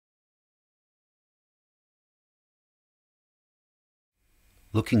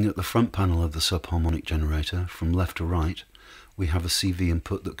Looking at the front panel of the subharmonic generator from left to right, we have a CV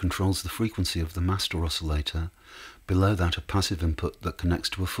input that controls the frequency of the master oscillator, below that a passive input that connects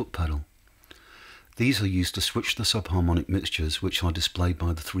to a foot pedal. These are used to switch the subharmonic mixtures, which are displayed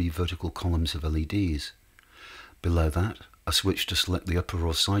by the three vertical columns of LEDs. Below that, a switch to select the upper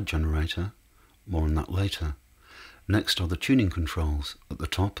or side generator, more on that later. Next are the tuning controls. At the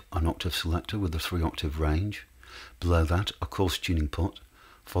top, an octave selector with a 3-octave range. Below that, a coarse tuning pot,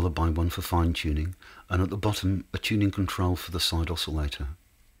 followed by one for fine tuning, and at the bottom, a tuning control for the side oscillator.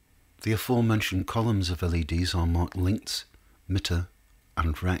 The aforementioned columns of LEDs are marked linked, mitte,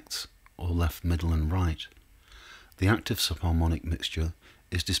 and rects, or left, middle and right. The active subharmonic mixture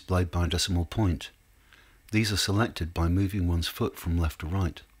is displayed by a decimal point. These are selected by moving one's foot from left to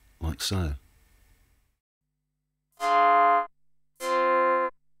right, like so.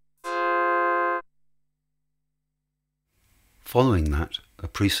 Following that, a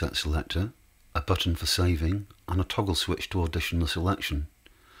preset selector, a button for saving, and a toggle switch to audition the selection.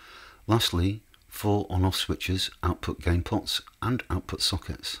 Lastly, 4 on-off switches, output gain pots, and output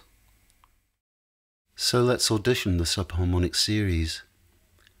sockets. So let's audition the subharmonic series.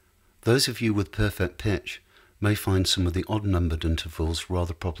 Those of you with perfect pitch may find some of the odd-numbered intervals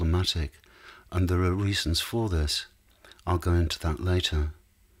rather problematic, and there are reasons for this. I'll go into that later.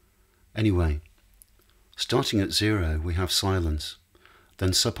 Anyway, starting at 0 we have silence,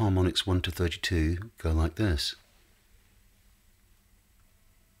 then subharmonics 1 to 32 go like this.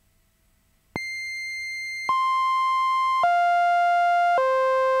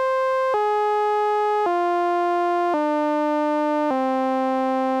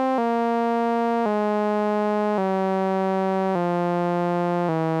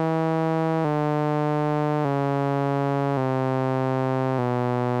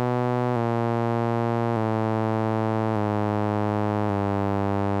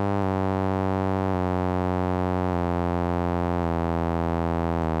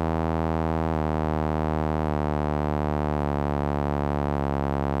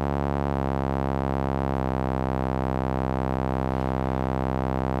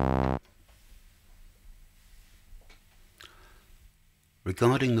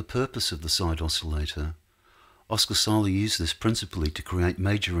 Regarding the purpose of the side oscillator, Oskar Sala used this principally to create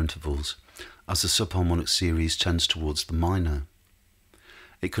major intervals, as the subharmonic series tends towards the minor.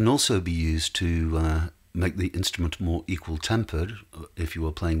 It can also be used to make the instrument more equal-tempered, if you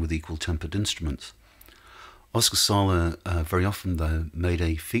are playing with equal-tempered instruments. Oskar Sala very often, though, made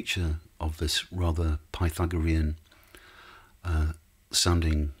a feature of this rather Pythagorean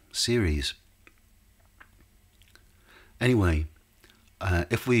sounding series. Anyway,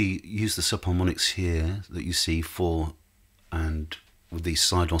 if we use the subharmonics here that you see 4 and with the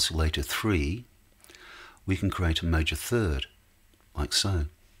side oscillator 3, we can create a major third, like so.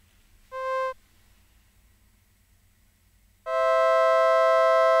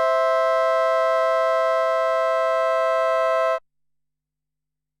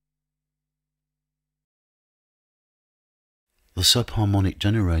 The subharmonic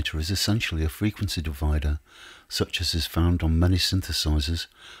generator is essentially a frequency divider, such as is found on many synthesizers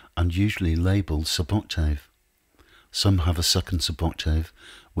and usually labelled suboctave. Some have a second suboctave,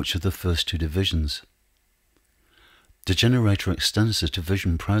 which are the first two divisions. The generator extends the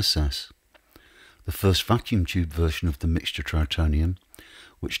division process. The first vacuum tube version of the mixture Trautonium,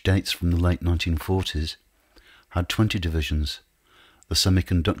 which dates from the late 1940s, had 20 divisions. The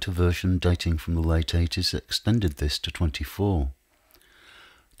semiconductor version, dating from the late 80s, extended this to 24.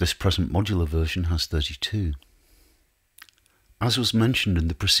 This present modular version has 32. As was mentioned in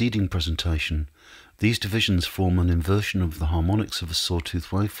the preceding presentation, these divisions form an inversion of the harmonics of a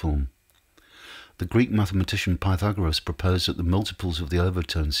sawtooth waveform. The Greek mathematician Pythagoras proposed that the multiples of the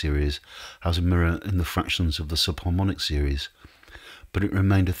overtone series has a mirror in the fractions of the subharmonic series, but it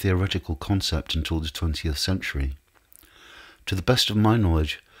remained a theoretical concept until the 20th century. To the best of my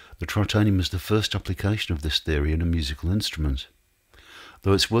knowledge, the Trautonium is the first application of this theory in a musical instrument,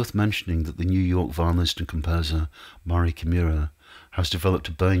 though it's worth mentioning that the New York violinist and composer Mari Kimura has developed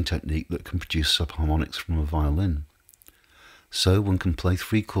a bowing technique that can produce subharmonics from a violin. So one can play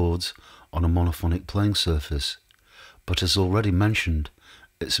 3 chords on a monophonic playing surface, but as already mentioned,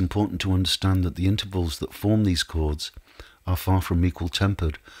 it's important to understand that the intervals that form these chords are far from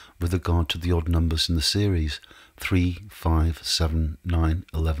equal-tempered with regard to the odd numbers in the series, 3, 5, 7, 9,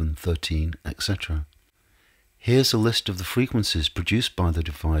 11, 13, etc. Here's a list of the frequencies produced by the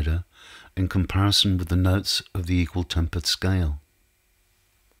divider in comparison with the notes of the equal-tempered scale.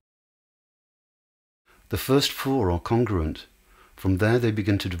 The first 4 are congruent. From there they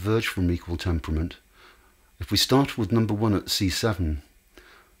begin to diverge from equal temperament. If we start with number 1 at C7,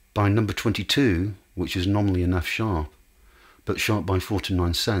 by number 22, which is nominally an F sharp, but sharp by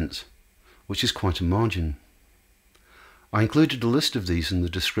 49 cents, which is quite a margin. I included a list of these in the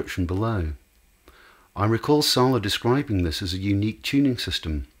description below. I recall Sala describing this as a unique tuning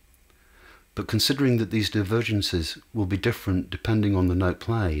system, but considering that these divergences will be different depending on the note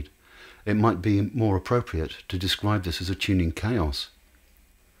played, it might be more appropriate to describe this as a tuning chaos.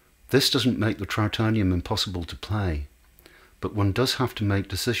 This doesn't make the Trautonium impossible to play, but one does have to make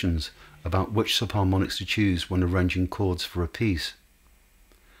decisions about which subharmonics to choose when arranging chords for a piece.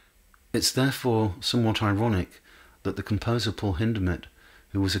 It's therefore somewhat ironic that the composer Paul Hindemith,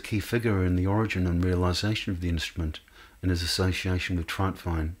 who was a key figure in the origin and realization of the instrument in his association with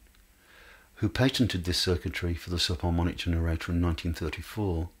Trautwein, who patented this circuitry for the subharmonic generator in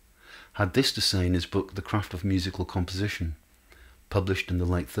 1934, had this to say in his book The Craft of Musical Composition, published in the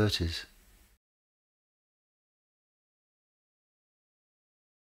late 30s.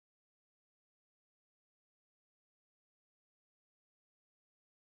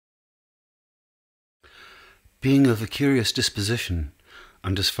 Being of a curious disposition,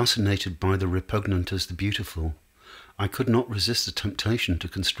 and as fascinated by the repugnant as the beautiful, I could not resist the temptation to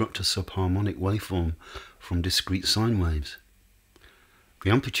construct a subharmonic waveform from discrete sine waves.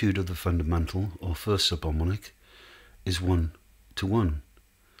 The amplitude of the fundamental, or first subharmonic, is 1 to 1.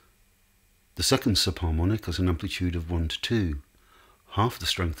 The second subharmonic has an amplitude of 1 to 2, half the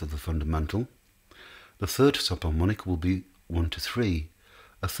strength of the fundamental. The third subharmonic will be 1 to 3,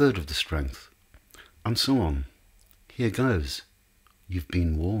 a third of the strength, and so on. Here goes. You've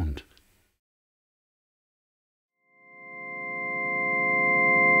been warned.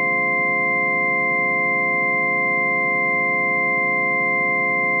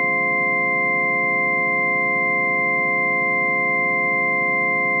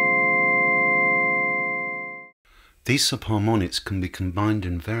 These subharmonics can be combined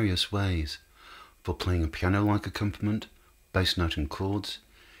in various ways for playing a piano-like accompaniment, bass note and chords.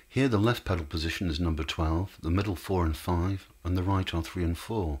 Here the left pedal position is number 12, the middle 4 and 5, and the right are 3 and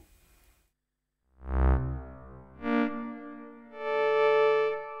 4.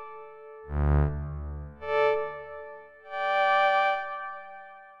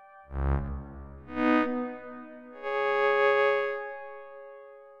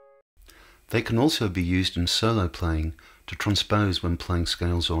 They can also be used in solo playing to transpose when playing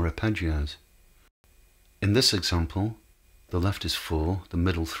scales or arpeggios. In this example, the left is 4, the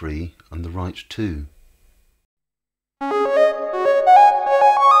middle 3, and the right 2.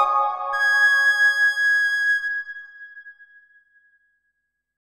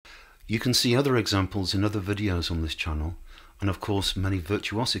 You can see other examples in other videos on this channel, and of course many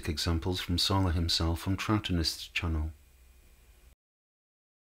virtuosic examples from Sala himself on Trautonist's channel.